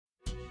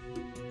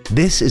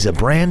This is a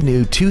brand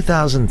new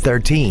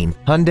 2013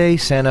 Hyundai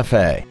Santa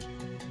Fe.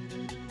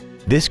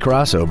 This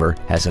crossover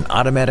has an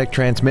automatic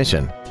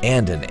transmission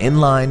and an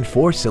inline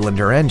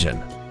 4-cylinder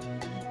engine.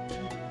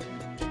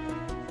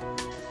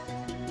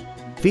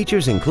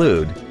 Features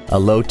include a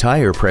low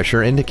tire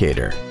pressure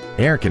indicator,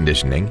 air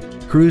conditioning,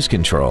 cruise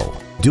control,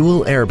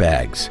 dual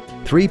airbags,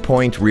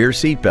 3-point rear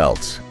seat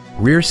belts,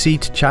 rear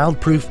seat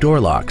child-proof door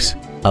locks,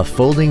 a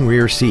folding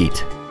rear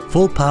seat,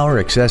 full power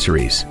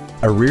accessories,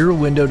 a rear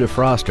window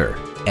defroster,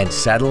 and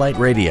satellite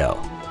radio.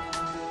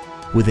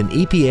 With an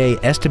EPA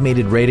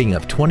estimated rating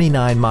of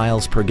 29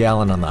 miles per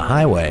gallon on the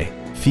highway,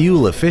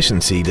 fuel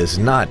efficiency does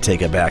not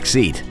take a back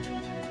seat.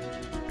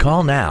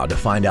 Call now to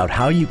find out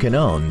how you can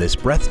own this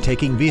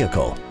breathtaking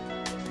vehicle.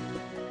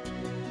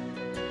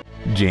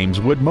 James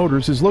Wood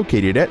Motors is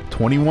located at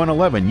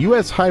 2111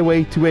 US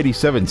Highway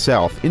 287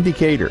 South in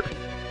Decatur.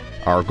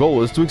 Our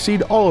goal is to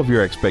exceed all of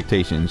your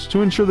expectations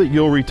to ensure that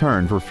you'll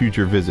return for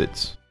future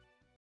visits.